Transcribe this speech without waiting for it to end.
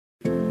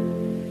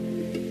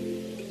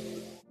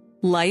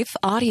Life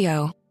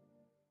Audio.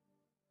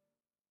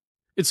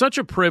 It's such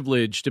a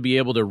privilege to be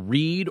able to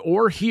read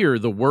or hear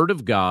the Word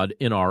of God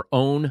in our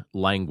own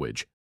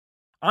language.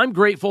 I'm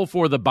grateful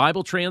for the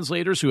Bible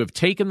translators who have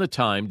taken the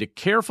time to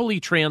carefully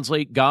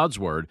translate God's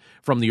Word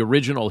from the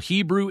original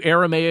Hebrew,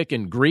 Aramaic,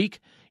 and Greek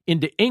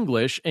into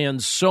English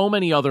and so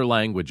many other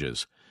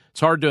languages. It's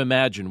hard to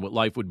imagine what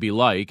life would be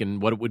like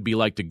and what it would be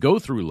like to go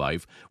through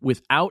life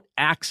without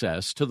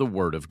access to the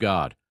Word of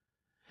God.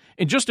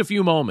 In just a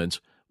few moments,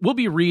 we'll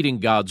be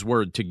reading God's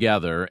Word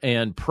together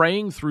and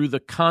praying through the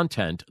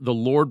content the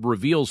Lord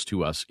reveals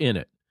to us in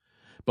it.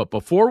 But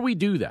before we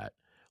do that,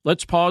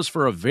 let's pause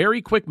for a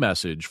very quick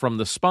message from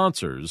the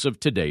sponsors of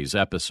today's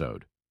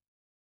episode.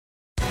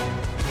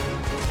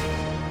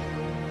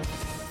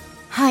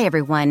 Hi,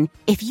 everyone.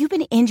 If you've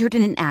been injured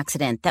in an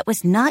accident that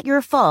was not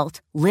your fault,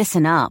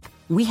 listen up.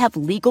 We have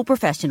legal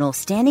professionals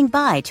standing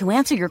by to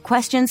answer your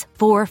questions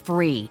for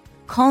free.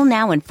 Call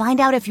now and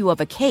find out if you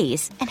have a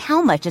case and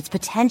how much it's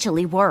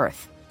potentially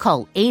worth.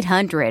 Call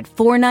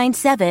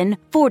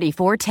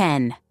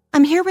 800-497-4410.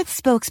 I'm here with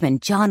spokesman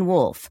John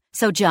Wolf.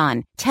 So,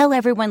 John, tell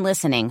everyone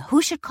listening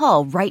who should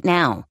call right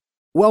now.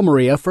 Well,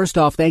 Maria, first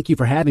off, thank you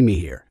for having me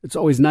here. It's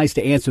always nice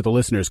to answer the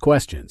listeners'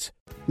 questions.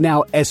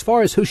 Now, as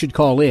far as who should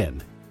call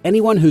in,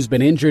 anyone who's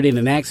been injured in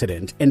an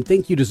accident and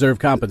think you deserve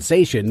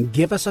compensation,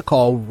 give us a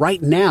call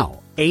right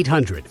now.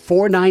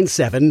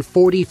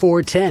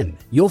 800-497-4410.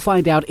 You'll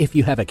find out if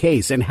you have a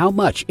case and how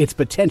much it's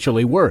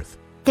potentially worth.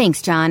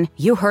 Thanks, John.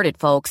 You heard it,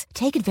 folks.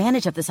 Take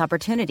advantage of this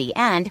opportunity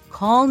and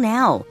call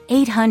now.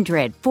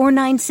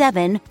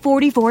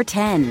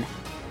 800-497-4410.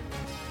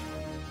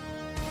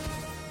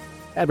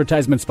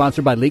 Advertisement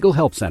sponsored by Legal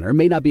Help Center.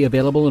 May not be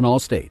available in all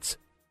states.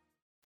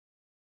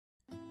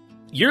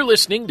 You're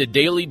listening to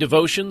Daily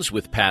Devotions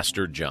with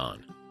Pastor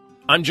John.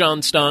 I'm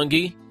John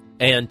Stange,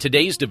 and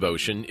today's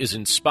devotion is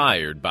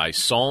inspired by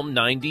Psalm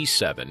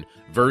 97,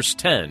 verse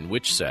 10,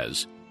 which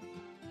says,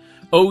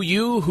 "O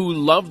you who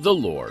love the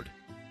Lord,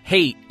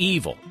 hate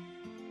evil.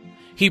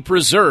 He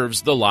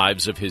preserves the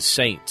lives of his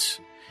saints.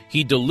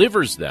 He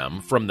delivers them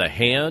from the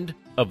hand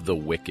of the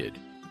wicked."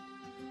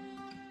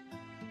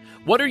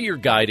 What are your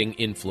guiding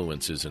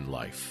influences in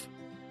life?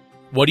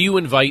 What do you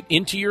invite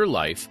into your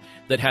life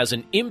that has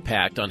an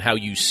impact on how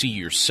you see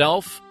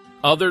yourself,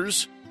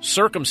 others,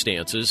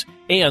 circumstances,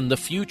 and the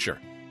future?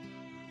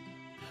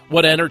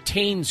 What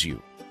entertains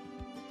you?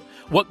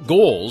 What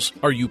goals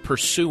are you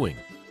pursuing?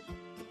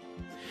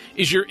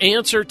 Is your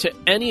answer to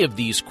any of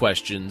these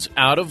questions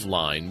out of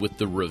line with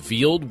the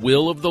revealed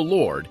will of the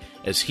Lord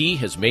as He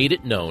has made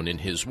it known in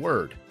His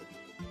Word?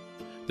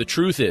 The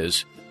truth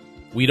is,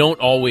 we don't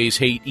always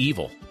hate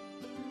evil.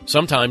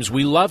 Sometimes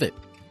we love it.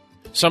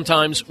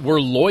 Sometimes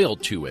we're loyal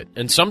to it,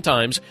 and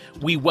sometimes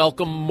we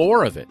welcome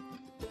more of it.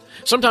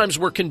 Sometimes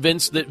we're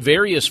convinced that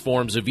various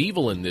forms of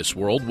evil in this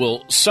world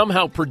will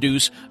somehow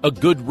produce a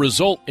good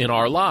result in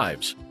our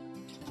lives.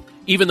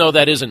 Even though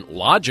that isn't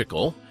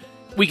logical,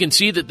 we can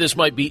see that this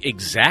might be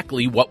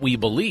exactly what we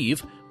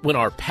believe when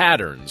our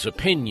patterns,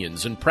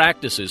 opinions, and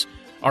practices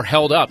are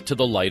held up to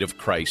the light of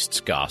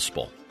Christ's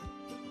gospel.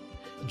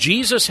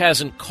 Jesus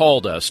hasn't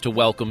called us to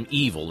welcome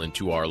evil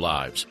into our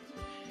lives.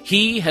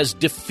 He has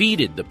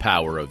defeated the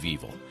power of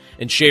evil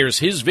and shares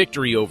His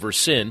victory over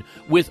sin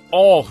with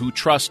all who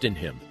trust in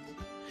Him.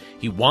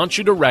 He wants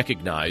you to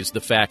recognize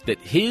the fact that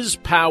His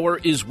power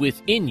is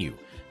within you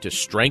to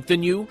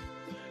strengthen you,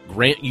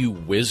 grant you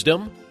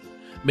wisdom,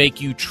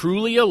 make you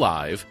truly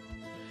alive,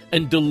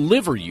 and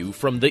deliver you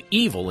from the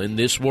evil in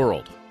this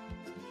world.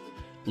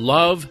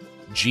 Love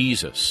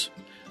Jesus,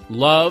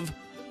 love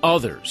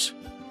others,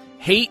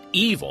 hate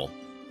evil,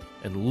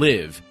 and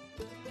live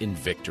in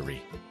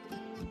victory.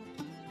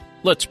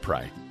 Let's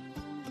pray.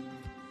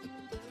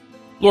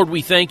 Lord,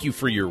 we thank you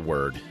for your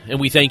word, and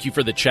we thank you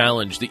for the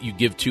challenge that you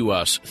give to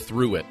us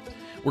through it.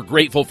 We're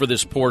grateful for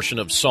this portion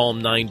of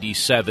Psalm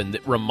 97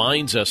 that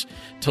reminds us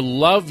to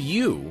love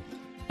you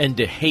and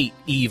to hate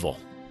evil.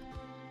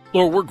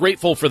 Lord, we're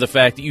grateful for the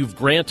fact that you've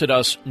granted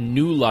us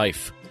new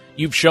life.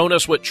 You've shown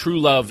us what true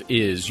love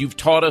is. You've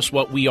taught us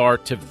what we are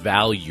to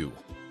value.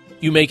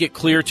 You make it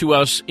clear to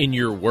us in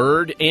your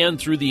word and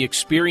through the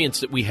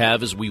experience that we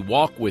have as we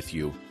walk with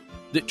you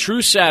that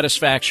true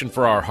satisfaction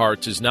for our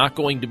hearts is not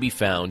going to be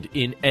found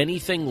in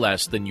anything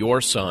less than your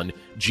Son,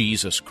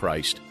 Jesus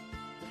Christ.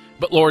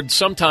 But Lord,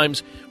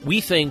 sometimes we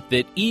think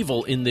that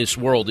evil in this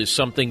world is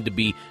something to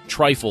be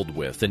trifled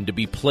with and to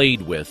be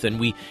played with,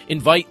 and we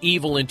invite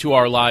evil into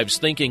our lives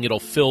thinking it'll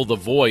fill the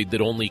void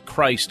that only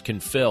Christ can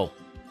fill.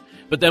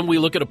 But then we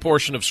look at a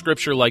portion of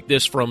Scripture like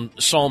this from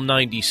Psalm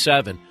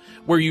 97,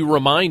 where you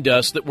remind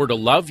us that we're to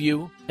love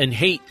you and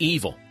hate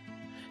evil,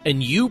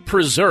 and you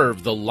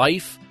preserve the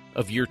life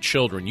of your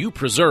children. You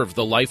preserve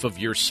the life of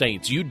your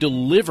saints. You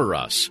deliver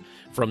us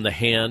from the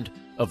hand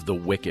of the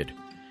wicked.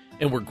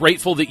 And we're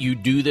grateful that you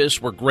do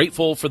this. We're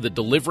grateful for the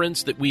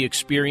deliverance that we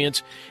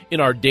experience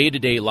in our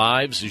day-to-day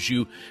lives as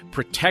you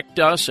protect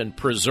us and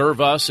preserve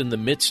us in the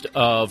midst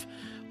of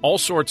all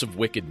sorts of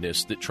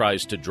wickedness that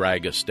tries to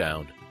drag us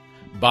down.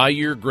 By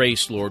your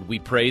grace, Lord, we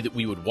pray that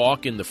we would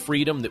walk in the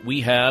freedom that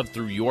we have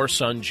through your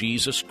Son,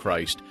 Jesus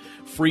Christ,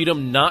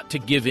 freedom not to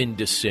give in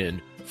to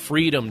sin,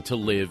 freedom to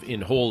live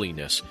in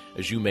holiness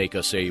as you make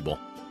us able.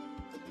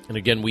 And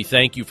again, we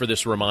thank you for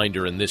this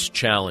reminder and this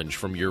challenge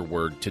from your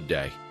word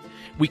today.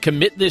 We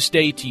commit this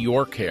day to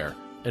your care,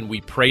 and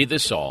we pray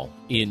this all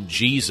in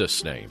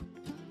Jesus' name.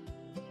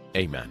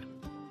 Amen.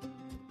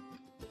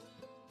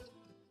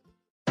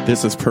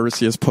 This is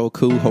Perseus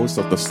Poku, host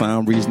of the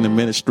Sound Reasoning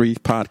Ministry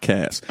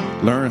podcast.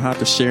 Learn how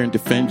to share and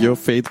defend your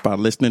faith by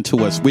listening to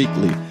us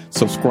weekly.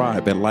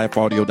 Subscribe at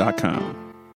lifeaudio.com.